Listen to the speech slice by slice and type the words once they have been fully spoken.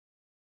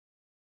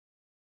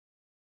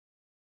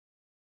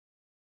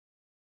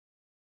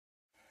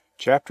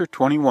Chapter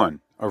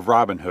 21 of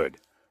Robin Hood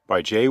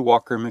by J.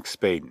 Walker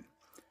McSpadden.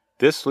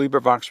 This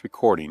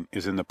recording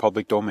is in the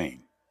public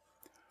domain.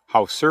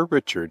 How Sir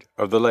Richard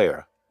of the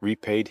Lea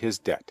repaid his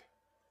debt.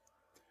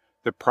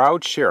 The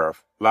proud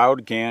sheriff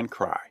loud gan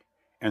cry,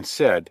 and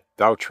said,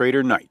 Thou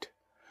traitor knight,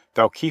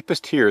 thou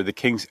keepest here the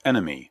king's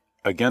enemy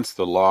against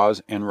the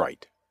laws and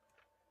right.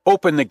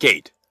 Open the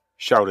gate,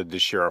 shouted the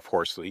sheriff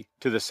hoarsely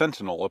to the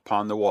sentinel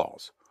upon the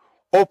walls.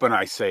 Open,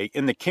 I say,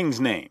 in the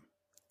king's name.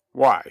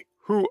 Why,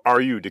 who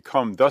are you to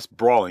come thus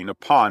brawling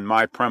upon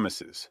my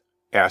premises?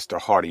 Asked a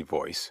haughty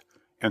voice,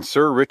 and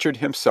Sir Richard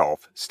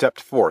himself stepped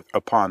forth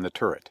upon the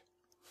turret.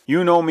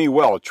 You know me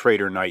well,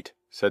 traitor knight,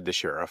 said the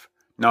sheriff.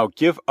 Now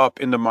give up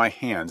into my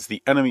hands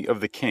the enemy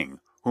of the king,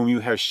 whom you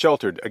have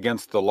sheltered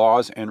against the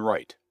laws and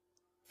right.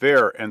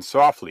 Fair and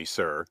softly,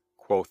 sir,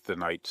 quoth the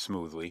knight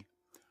smoothly.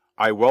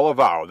 I well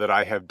avow that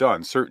I have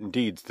done certain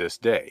deeds this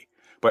day,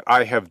 but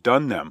I have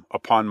done them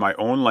upon my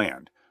own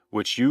land,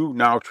 which you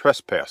now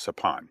trespass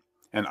upon,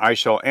 and I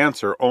shall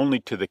answer only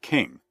to the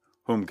king,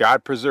 whom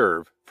God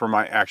preserve, for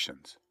my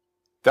actions.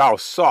 Thou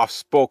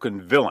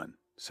soft-spoken villain,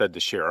 said the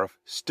sheriff,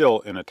 still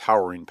in a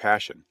towering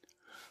passion.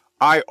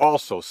 I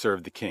also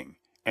serve the king,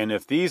 and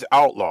if these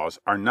outlaws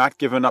are not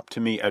given up to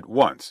me at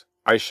once,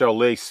 I shall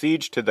lay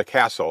siege to the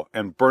castle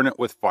and burn it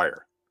with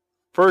fire.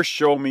 First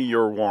show me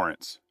your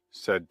warrants,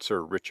 said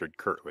Sir Richard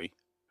curtly.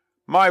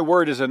 My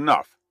word is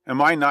enough.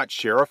 Am I not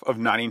sheriff of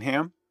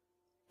Nottingham?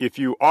 If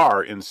you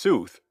are, in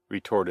sooth,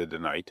 retorted the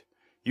knight,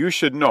 you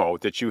should know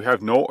that you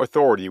have no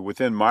authority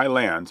within my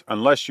lands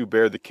unless you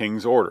bear the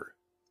king's order.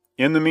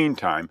 In the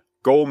meantime,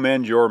 go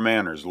mend your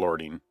manners,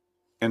 lording.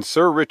 And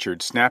Sir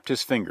Richard snapped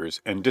his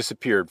fingers and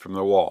disappeared from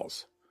the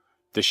walls.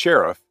 The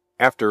sheriff,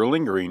 after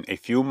lingering a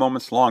few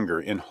moments longer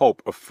in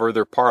hope of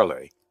further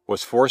parley,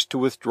 was forced to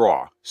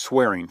withdraw,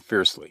 swearing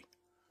fiercely.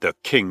 The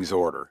king's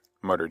order,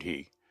 muttered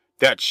he,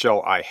 that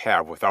shall I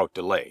have without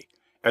delay,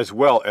 as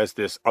well as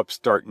this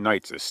upstart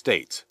knight's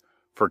estates,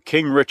 for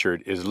King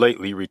Richard is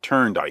lately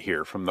returned, I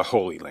hear, from the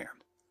Holy Land.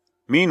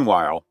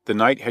 Meanwhile, the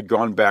knight had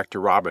gone back to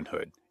Robin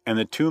Hood, and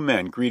the two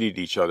men greeted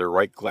each other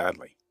right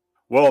gladly.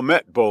 Well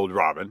met, bold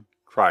Robin,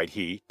 cried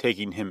he,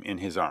 taking him in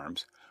his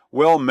arms.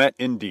 Well met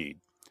indeed.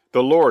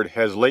 The Lord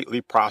has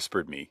lately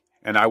prospered me,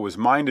 and I was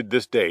minded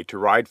this day to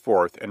ride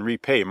forth and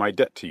repay my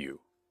debt to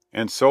you.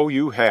 And so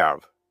you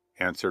have,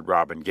 answered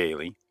Robin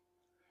gaily.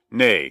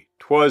 Nay,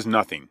 'twas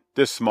nothing,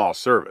 this small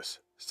service,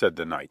 said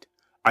the knight.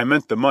 I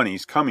meant the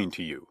moneys coming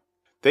to you.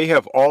 They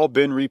have all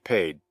been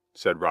repaid,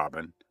 said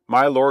Robin.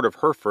 My lord of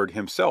Hereford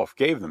himself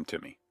gave them to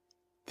me.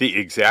 The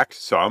exact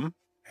sum?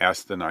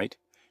 asked the knight.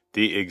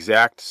 The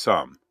exact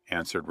sum,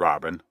 answered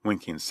Robin,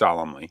 winking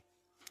solemnly.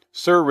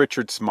 Sir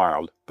Richard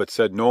smiled, but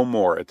said no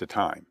more at the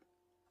time.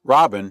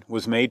 Robin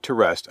was made to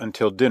rest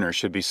until dinner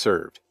should be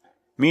served.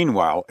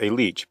 Meanwhile a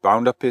leech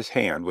bound up his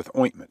hand with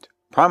ointment,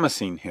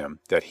 promising him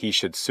that he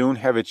should soon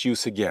have its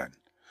use again.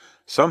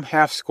 Some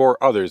half-score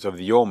others of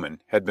the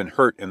yeomen had been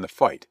hurt in the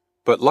fight,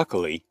 but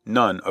luckily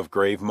none of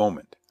grave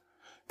moment.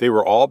 They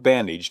were all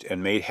bandaged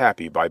and made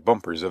happy by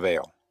bumpers of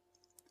ale.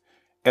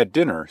 At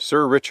dinner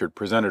Sir Richard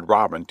presented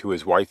Robin to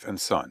his wife and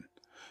son.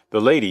 The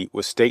lady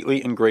was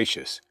stately and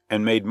gracious,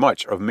 and made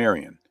much of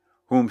Marian,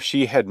 whom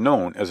she had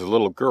known as a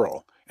little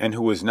girl, and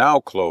who was now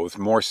clothed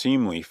more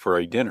seemly for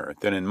a dinner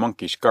than in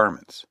monkish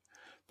garments.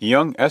 The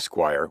young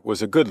esquire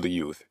was a goodly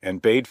youth,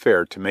 and bade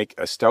fair to make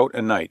as stout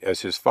a knight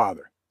as his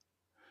father.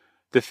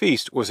 The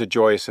feast was a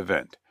joyous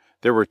event.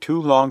 There were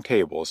 2 long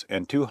tables,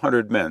 and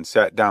 200 men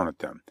sat down at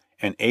them,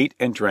 and ate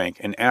and drank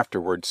and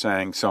afterward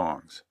sang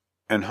songs.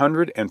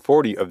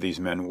 140 of these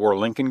men wore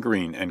Lincoln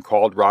green and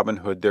called Robin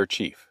Hood their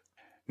chief.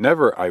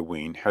 Never, I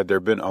ween, had there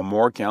been a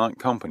more gallant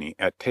company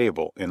at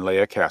table in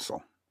Lea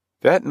Castle.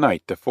 That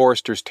night the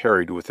foresters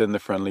tarried within the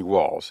friendly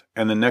walls,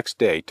 and the next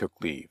day took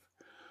leave,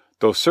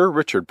 though Sir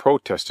Richard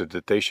protested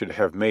that they should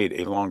have made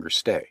a longer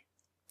stay.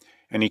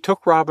 And he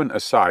took Robin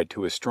aside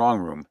to his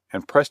strong room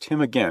and pressed him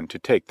again to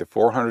take the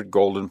 400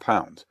 golden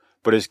pounds,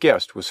 but his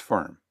guest was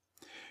firm.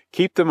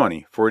 Keep the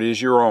money, for it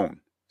is your own,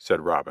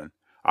 said Robin.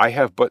 I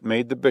have but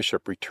made the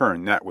bishop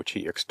return that which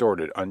he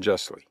extorted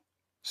unjustly.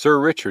 Sir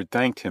Richard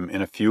thanked him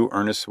in a few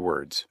earnest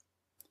words,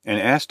 and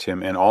asked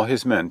him and all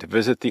his men to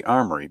visit the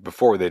armory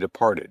before they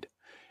departed,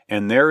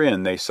 and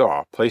therein they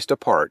saw, placed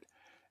apart,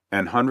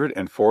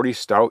 140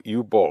 stout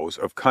yew bows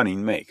of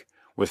cunning make,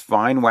 with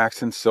fine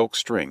waxen silk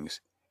strings,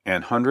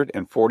 and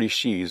 140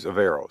 sheaves of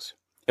arrows.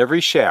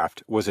 Every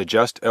shaft was a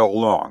just ell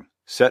long,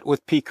 set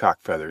with peacock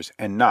feathers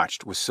and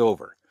notched with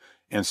silver,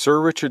 and Sir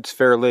Richard's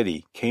fair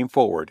lady came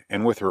forward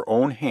and with her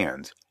own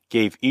hands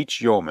gave each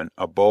yeoman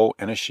a bow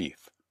and a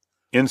sheath.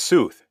 In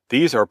sooth,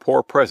 these are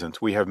poor presents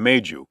we have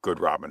made you, good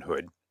Robin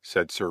Hood,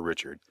 said Sir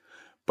Richard,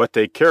 but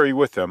they carry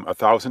with them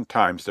 1,000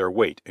 times their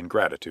weight in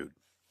gratitude.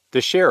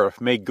 The sheriff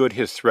made good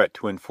his threat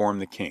to inform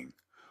the king.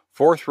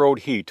 Forth rode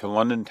he to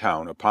London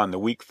town upon the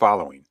week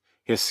following,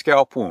 his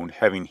scalp wound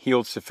having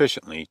healed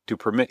sufficiently to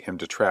permit him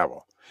to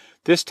travel.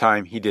 This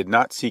time he did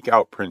not seek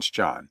out Prince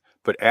John,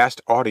 but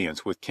asked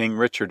audience with King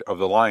Richard of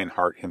the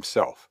Lionheart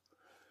himself.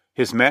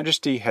 His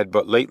Majesty had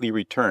but lately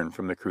returned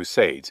from the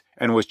Crusades,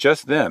 and was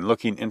just then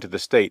looking into the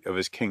state of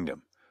his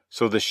kingdom,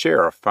 so the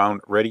Sheriff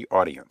found ready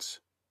audience.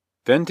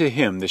 Then to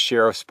him the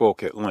Sheriff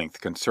spoke at length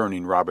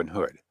concerning Robin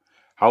Hood,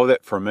 how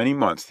that for many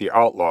months the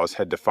outlaws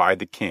had defied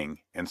the King,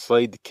 and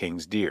slayed the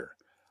King's deer,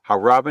 how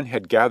Robin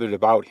had gathered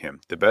about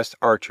him the best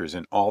archers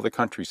in all the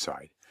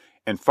countryside,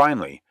 and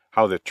finally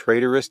how the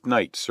traitorous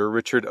knight Sir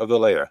Richard of the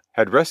Lea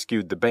had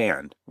rescued the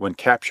band when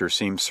capture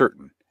seemed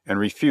certain, and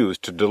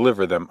refused to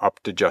deliver them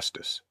up to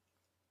justice.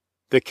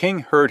 The King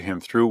heard him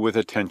through with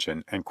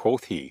attention, and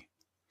quoth he,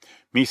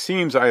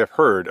 "Meseems I have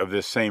heard of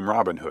this same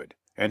Robin Hood,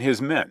 and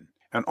his men,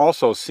 and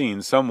also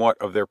seen somewhat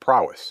of their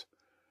prowess.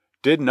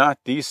 Did not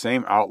these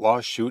same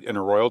outlaws shoot in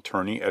a royal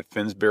tourney at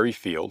Finsbury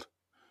Field?"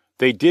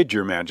 "They did,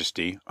 your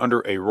Majesty,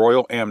 under a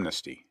royal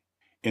amnesty."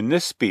 In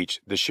this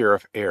speech the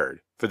Sheriff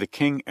erred, for the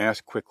King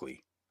asked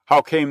quickly,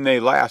 "How came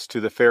they last to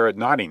the fair at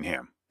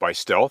Nottingham? By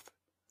stealth?"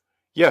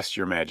 "Yes,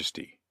 your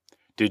Majesty."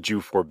 "Did you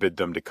forbid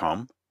them to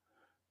come?"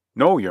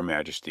 "No, your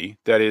Majesty,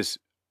 that is—"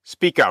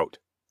 "Speak out."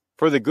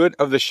 "For the good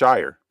of the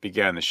shire,"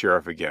 began the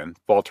Sheriff again,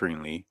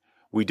 falteringly,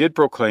 "we did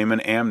proclaim an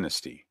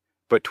amnesty,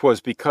 but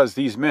 'twas because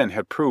these men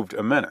had proved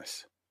a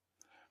menace."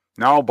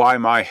 "Now by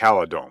my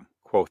halidome,"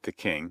 quoth the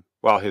King,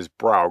 while his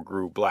brow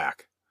grew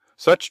black,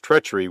 "such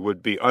treachery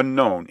would be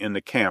unknown in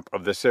the camp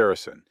of the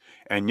Saracen,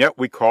 and yet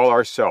we call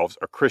ourselves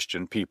a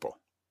Christian people."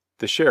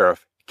 The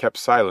Sheriff kept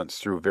silence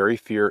through very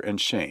fear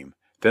and shame.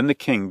 Then the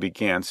King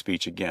began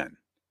speech again.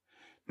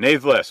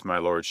 "Natheless, my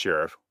Lord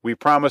Sheriff, we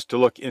promise to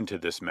look into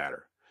this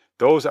matter.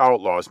 Those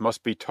outlaws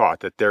must be taught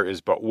that there is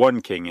but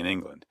one King in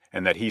England,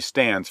 and that he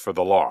stands for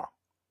the law."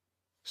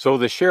 So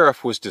the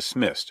Sheriff was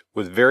dismissed,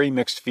 with very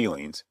mixed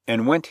feelings,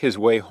 and went his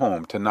way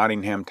home to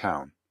Nottingham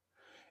town.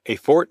 A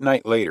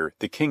fortnight later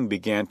the King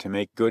began to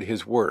make good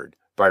his word,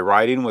 by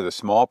riding with a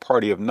small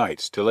party of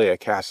knights to Lea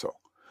Castle.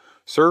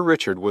 Sir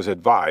Richard was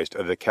advised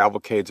of the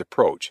cavalcade's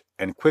approach,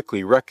 and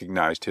quickly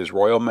recognized his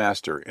royal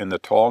master in the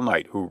tall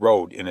knight who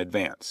rode in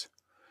advance.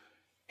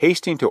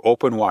 Hasting to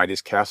open wide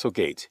his castle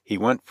gates, he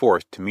went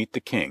forth to meet the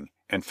King,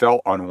 and fell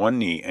on one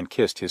knee and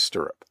kissed his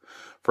stirrup.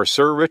 For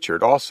Sir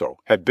Richard, also,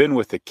 had been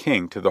with the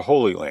King to the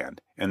Holy Land,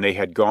 and they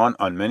had gone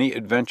on many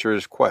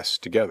adventurous quests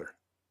together.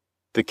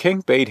 The King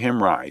bade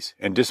him rise,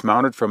 and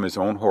dismounted from his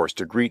own horse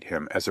to greet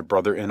him as a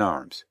brother in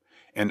arms.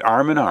 And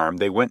arm in arm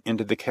they went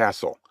into the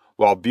castle,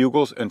 while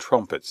bugles and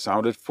trumpets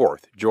sounded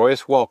forth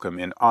joyous welcome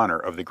in honor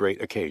of the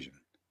great occasion.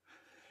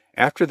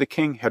 After the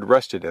King had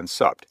rested and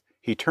supped,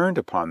 he turned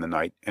upon the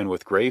knight, and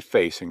with grave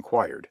face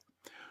inquired,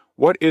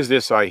 "What is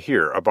this I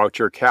hear about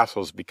your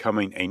castle's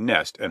becoming a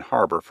nest and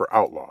harbor for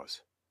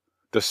outlaws?"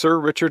 The Sir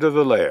Richard of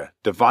the Lea,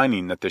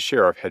 divining that the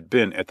Sheriff had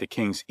been at the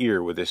King's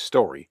ear with his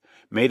story,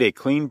 made a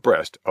clean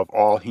breast of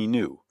all he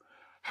knew,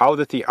 how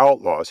that the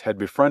outlaws had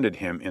befriended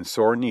him in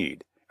sore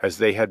need, as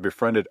they had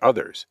befriended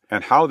others,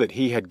 and how that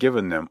he had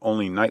given them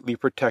only knightly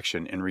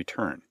protection in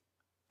return.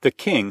 The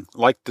King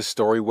liked the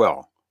story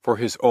well, for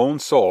his own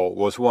soul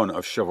was one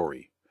of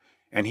chivalry,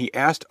 and he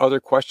asked other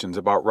questions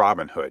about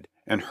Robin Hood,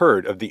 and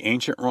heard of the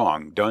ancient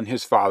wrong done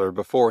his father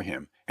before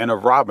him, and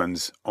of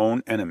Robin's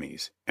own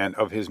enemies, and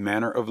of his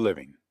manner of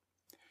living.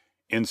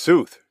 "In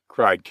sooth,"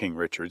 cried King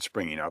Richard,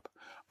 springing up,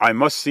 "I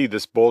must see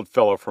this bold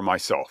fellow for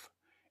myself.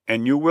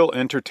 And you will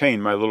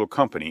entertain my little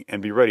company,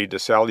 and be ready to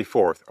sally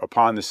forth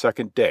upon the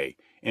second day,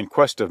 in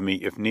quest of me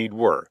if need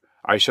were.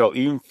 I shall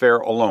e'en fare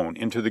alone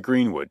into the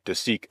greenwood to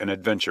seek an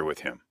adventure with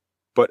him.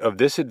 But of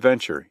this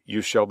adventure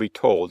you shall be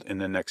told in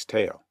the next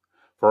tale,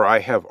 for I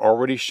have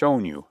already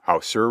shown you how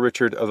Sir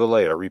Richard of the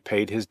Lea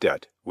repaid his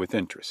debt with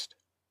interest."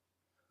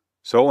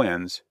 So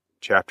ends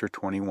chapter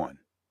 21.